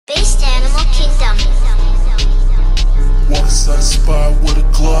spot with a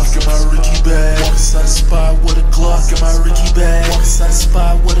Glock in my Ricky bag. Walk inside the spot with a Glock in my Ricky bag. Walk inside the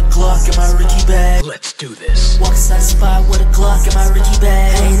spot with a Glock in my Ricky bag. Let's do this. Walk inside the spot with a Glock in my Ricky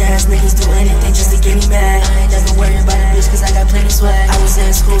bag. Hating ass niggas do anything just to get me mad. I ain't never worried about a bitch cause I got plenty swag. I was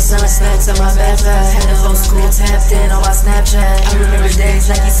in school selling snacks on my backpack. Had the whole school tapped in on my Snapchat. I remember days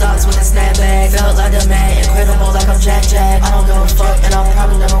Nike socks with a snapback. Felt like a man, incredible like I'm Jack Jack. I don't give a fuck and I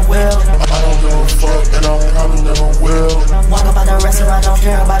probably never will. I don't give a fuck and I probably never will. Walk up out the restaurant, don't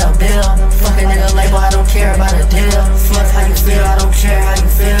care about a bill. Fuck a nigga label, I don't care about a deal. Fuck how you feel, I don't care how you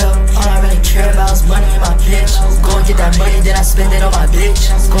feel. All I really care about is money and my bitch. Go and get that money, then I spend it on my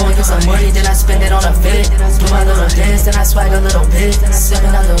bitch. Go and get some money, then I spend it on a fit. Do my little dance, then I swag a little bit.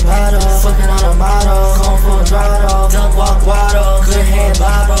 Sipping out the bottle, fucking on a model. Going full throttle, duck walk waddle. Good head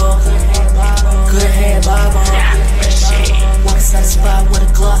bobble, good head bobble. Walk inside the spot with a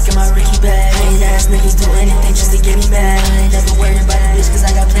Glock in my Ricky bag. Hating ass niggas do anything just to get me mad. I ain't never worried about a bitch cause I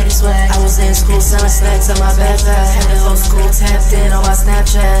got plenty swag. I was in school selling snacks on my backpack. Had the whole school tapped in on my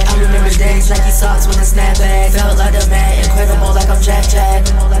Snapchat. I remember days Nike socks with a snapback. Felt like a man, incredible like I'm Jack Jack.